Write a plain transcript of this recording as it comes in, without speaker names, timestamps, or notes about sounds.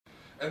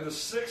And the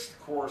sixth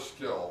core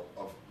skill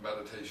of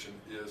meditation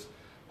is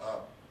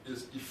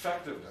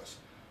effectiveness.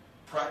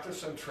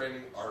 Practice and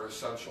training are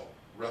essential.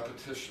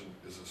 Repetition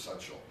is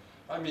essential.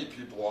 I meet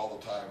people all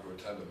the time who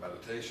attend a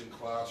meditation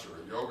class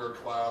or a yoga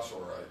class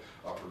or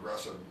a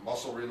progressive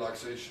muscle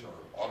relaxation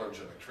or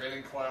autogenic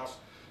training class,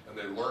 and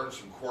they learn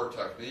some core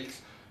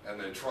techniques, and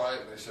they try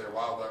it, and they say,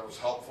 wow, that was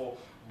helpful,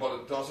 but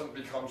it doesn't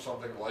become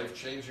something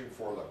life-changing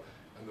for them.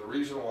 And the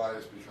reason why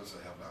is because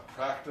they have not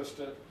practiced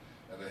it,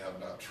 and they have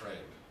not trained.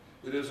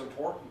 It is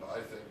important, I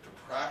think, to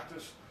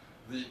practice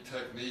the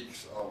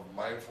techniques of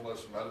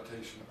mindfulness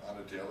meditation on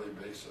a daily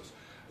basis.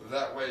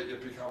 That way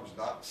it becomes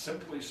not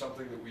simply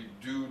something that we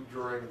do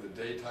during the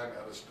daytime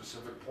at a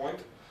specific point,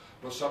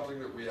 but something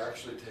that we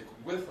actually take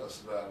with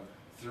us then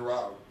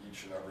throughout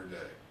each and every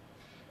day.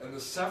 And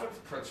the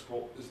seventh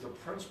principle is the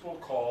principle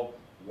called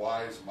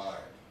wise mind.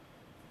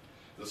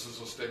 This is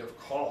a state of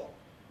calm,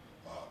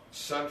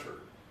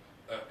 centered,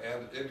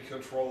 and in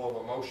control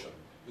of emotion.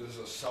 It is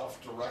a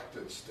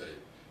self-directed state.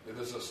 It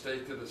is a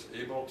state that is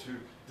able to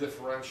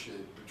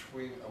differentiate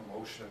between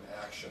emotion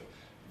and action.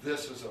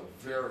 This is a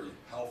very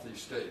healthy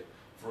state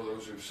for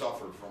those who've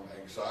suffered from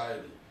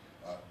anxiety,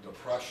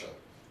 depression,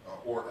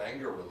 or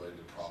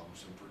anger-related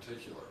problems in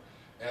particular.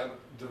 And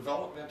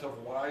development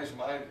of wise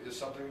mind is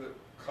something that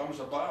comes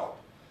about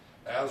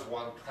as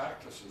one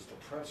practices the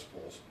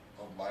principles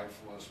of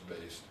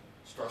mindfulness-based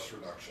stress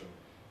reduction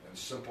and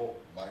simple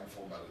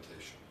mindful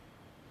meditation.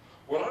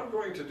 What I'm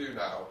going to do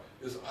now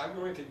is I'm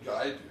going to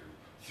guide you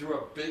through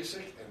a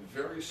basic and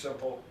very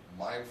simple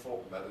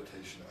mindful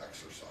meditation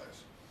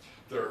exercise.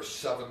 There are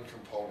 7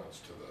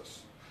 components to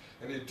this,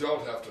 and you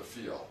don't have to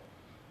feel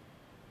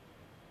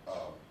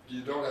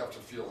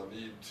a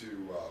need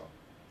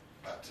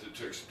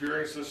to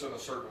experience this in a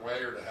certain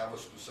way or to have a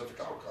specific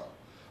outcome.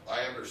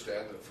 I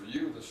understand that for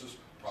you, this is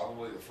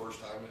probably the first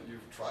time that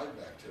you've tried an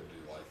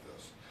activity like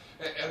this.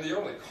 And the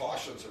only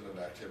cautions in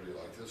an activity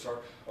like this are,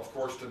 of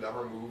course, to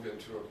never move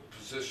into a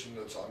position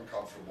that's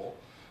uncomfortable.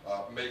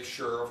 Make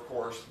sure, of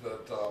course,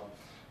 that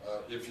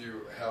if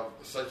you have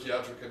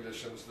psychiatric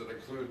conditions that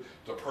include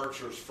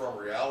departures from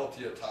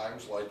reality at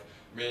times, like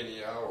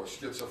mania or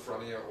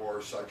schizophrenia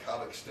or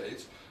psychotic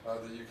states,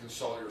 that you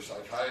consult your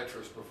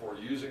psychiatrist before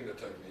using the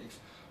techniques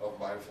of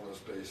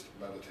mindfulness-based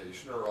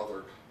meditation or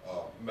other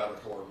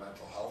medical or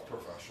mental health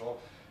professional.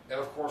 And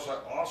of course, I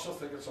also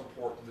think it's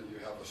important that you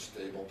have a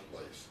stable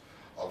place,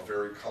 a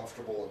very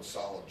comfortable and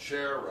solid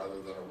chair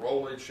rather than a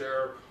rolly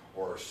chair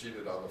or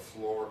seated on the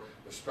floor,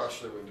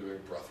 especially when doing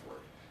breath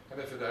work. And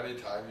if at any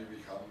time you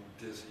become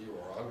dizzy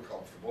or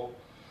uncomfortable,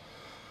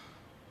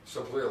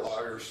 simply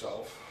allow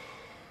yourself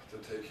to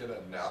take in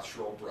a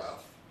natural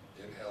breath,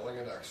 inhaling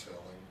and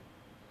exhaling,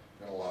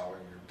 and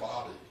allowing your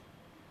body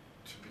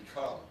to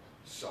become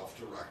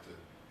self-directed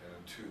and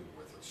in tune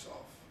with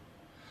itself.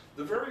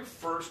 The very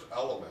first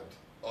element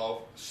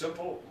of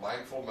simple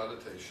mindful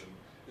meditation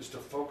is to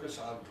focus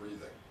on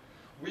breathing.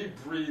 We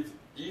breathe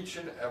each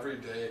and every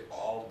day,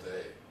 all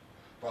day.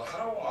 But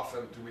how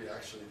often do we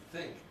actually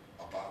think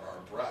about our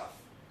breath?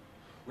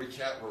 We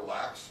can't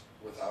relax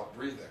without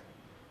breathing.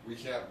 We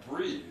can't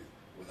breathe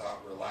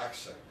without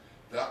relaxing.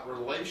 That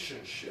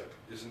relationship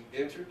is an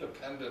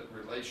interdependent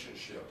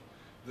relationship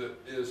that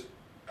is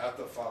at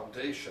the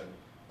foundation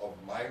of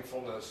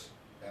mindfulness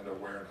and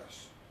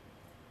awareness.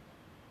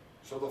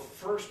 So the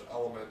first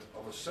element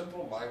of a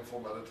simple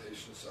mindful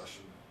meditation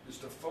session is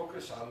to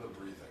focus on the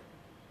breathing.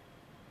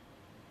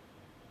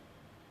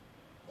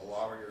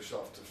 Allowing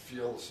yourself to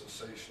feel the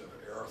sensation of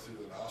air through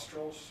the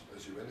nostrils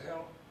as you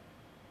inhale,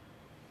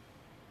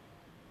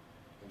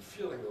 and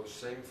feeling those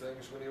same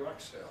things when you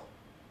exhale,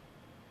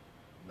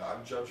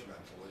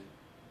 non-judgmentally,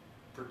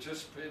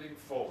 participating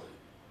fully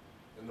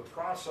in the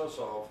process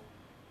of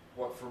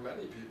what for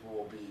many people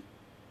will be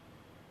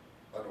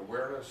an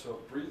awareness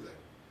of breathing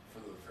for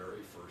the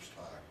very first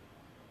time.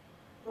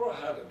 Go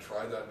ahead and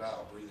try that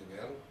now, breathing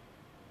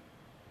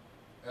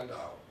in and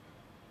out,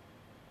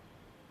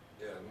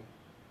 in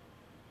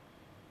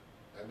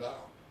and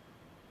out.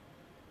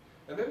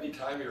 And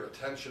anytime your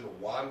attention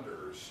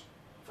wanders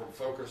from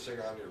focusing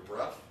on your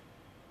breath,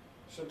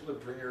 simply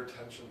bring your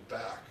attention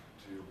back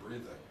to your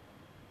breathing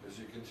as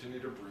you continue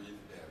to breathe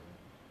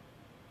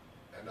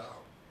in and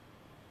out.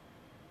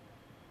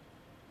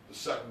 The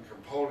second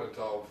component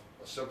of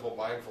a simple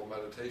mindful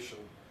meditation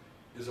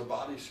is a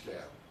body scan.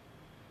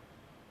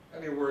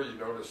 Anywhere you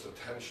notice the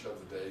tension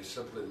of the day,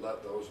 simply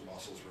let those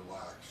muscles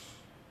relax.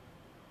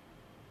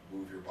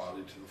 Move your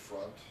body to the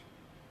front.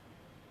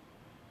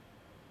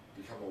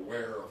 Become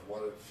aware of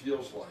what it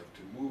feels like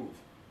to move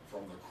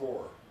from the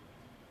core.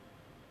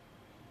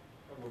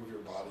 And move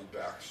your body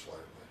back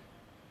slightly.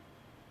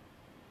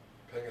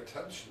 Paying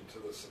attention to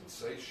the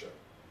sensation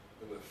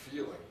and the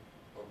feeling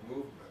of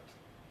movement.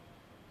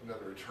 And then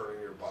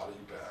returning your body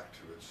back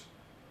to its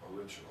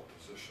original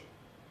position.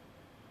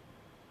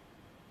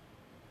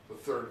 The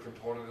third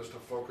component is to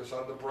focus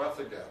on the breath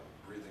again.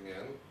 Breathing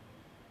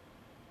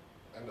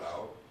in and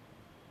out.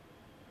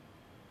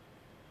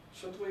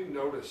 Simply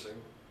noticing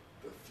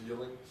the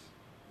feelings,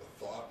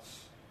 the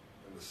thoughts,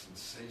 and the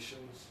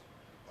sensations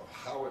of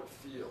how it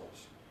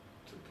feels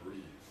to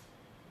breathe.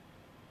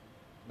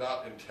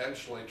 Not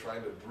intentionally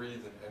trying to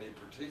breathe in any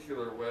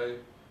particular way,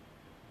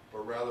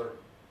 but rather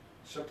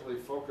simply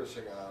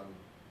focusing on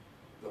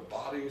the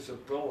body's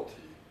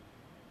ability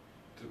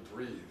to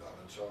breathe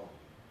on its own.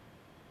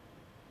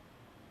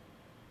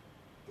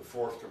 The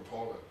fourth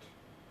component,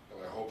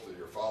 and I hope that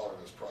you're following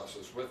this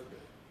process with me,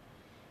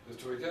 is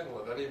to again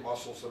let any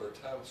muscles that are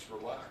tense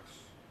relax.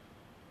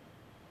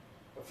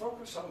 And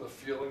focus on the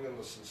feeling and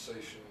the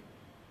sensation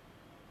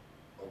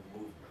of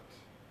movement.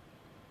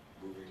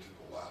 Moving to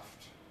the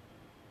left,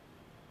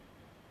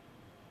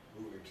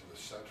 moving to the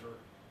center,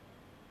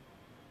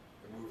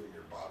 and moving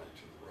your body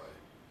to the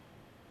right.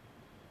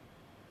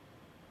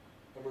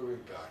 And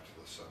moving back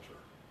to the center.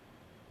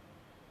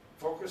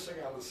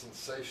 Focusing on the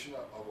sensation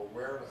of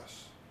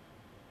awareness.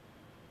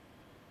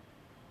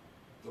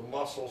 The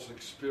muscles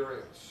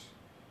experience,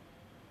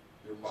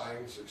 your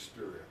mind's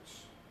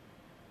experience,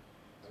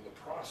 and the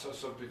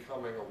process of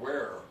becoming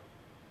aware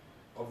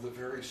of the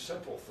very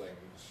simple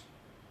things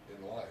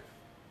in life.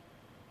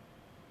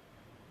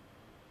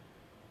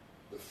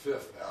 The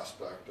fifth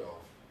aspect of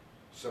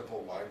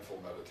simple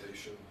mindful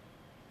meditation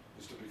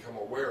is to become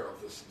aware of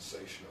the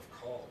sensation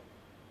of calm.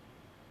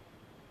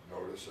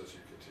 Notice as you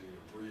continue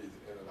to breathe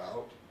in and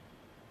out,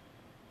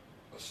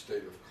 a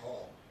state of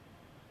calm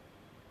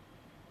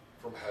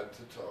from head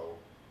to toe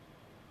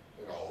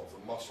in all of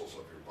the muscles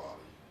of your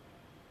body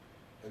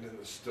and in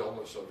the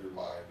stillness of your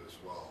mind as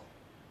well.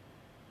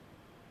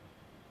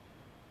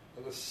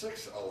 And the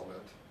sixth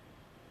element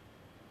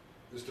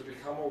is to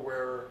become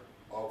aware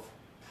of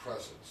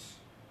presence,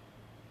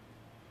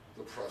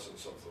 the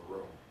presence of the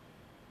room.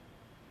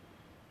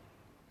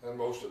 And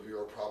most of you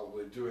are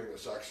probably doing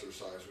this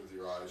exercise with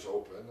your eyes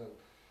open, and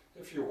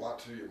if you want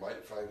to, you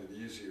might find it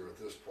easier at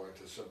this point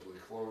to simply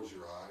close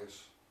your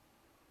eyes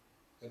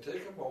and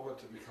take a moment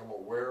to become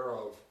aware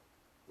of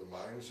the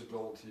mind's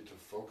ability to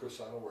focus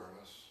on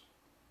awareness,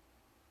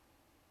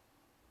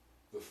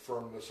 the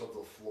firmness of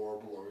the floor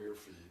below your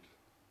feet,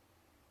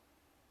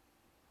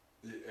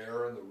 the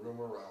air in the room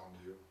around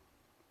you,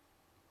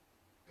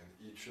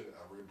 and each and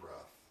every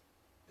breath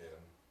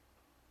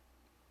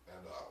in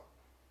and out.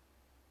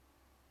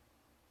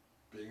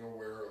 Being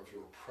aware of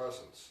your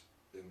presence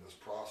in this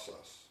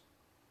process.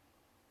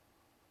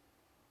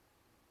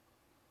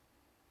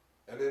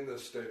 And in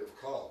this state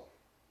of calm,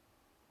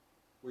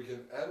 we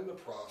can end the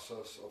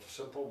process of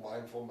simple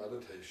mindful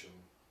meditation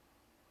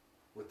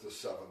with the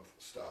seventh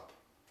step,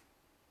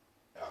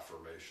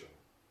 affirmation.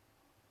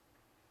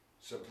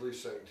 Simply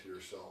saying to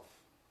yourself,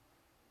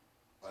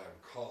 I am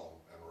calm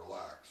and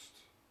relaxed.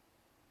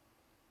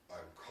 I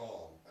am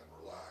calm and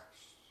relaxed.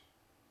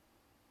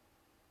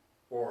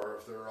 Or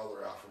if there are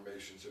other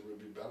affirmations that would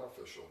be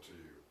beneficial to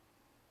you.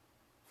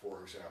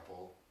 For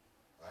example,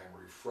 I am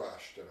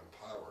refreshed and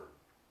empowered.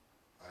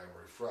 I am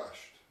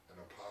refreshed and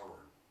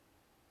empowered.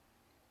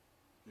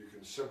 You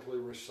can simply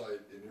recite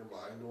in your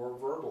mind or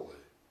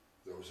verbally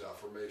those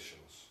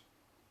affirmations.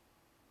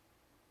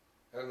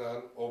 And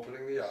then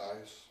opening the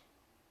eyes,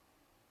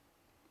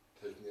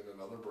 taking in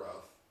another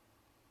breath,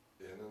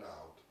 in and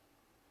out.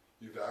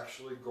 You've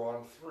actually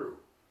gone through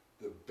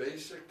the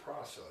basic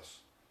process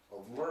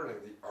of learning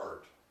the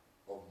art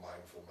of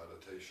mindful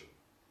meditation.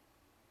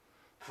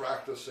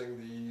 Practicing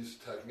these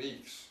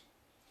techniques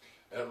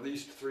at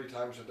least 3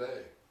 times a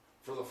day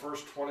for the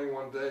first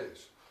 21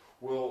 days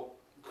will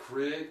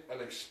create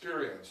an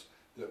experience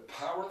that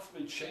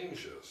powerfully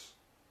changes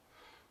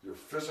your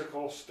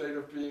physical state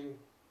of being,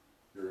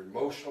 your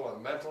emotional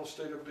and mental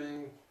state of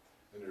being,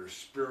 and your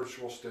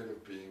spiritual state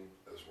of being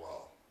as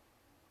well.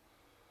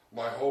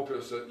 My hope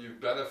is that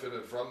you've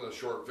benefited from this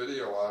short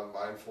video on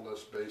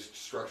mindfulness-based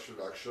stress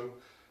reduction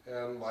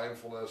and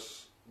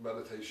mindfulness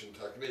meditation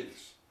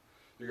techniques.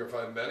 You can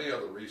find many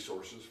other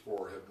resources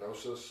for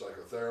hypnosis,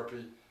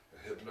 psychotherapy,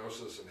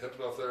 hypnosis and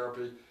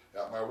hypnotherapy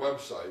at my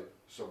website,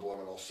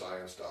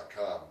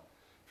 subliminalscience.com.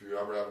 If you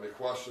ever have any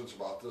questions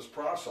about this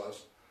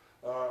process,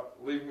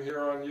 leave them here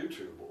on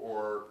YouTube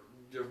or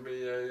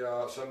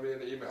send me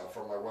an email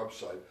from my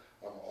website.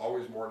 I'm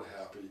always more than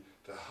happy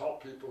to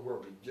help people who are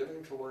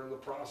beginning to learn the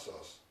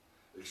process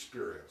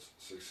experience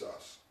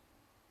success.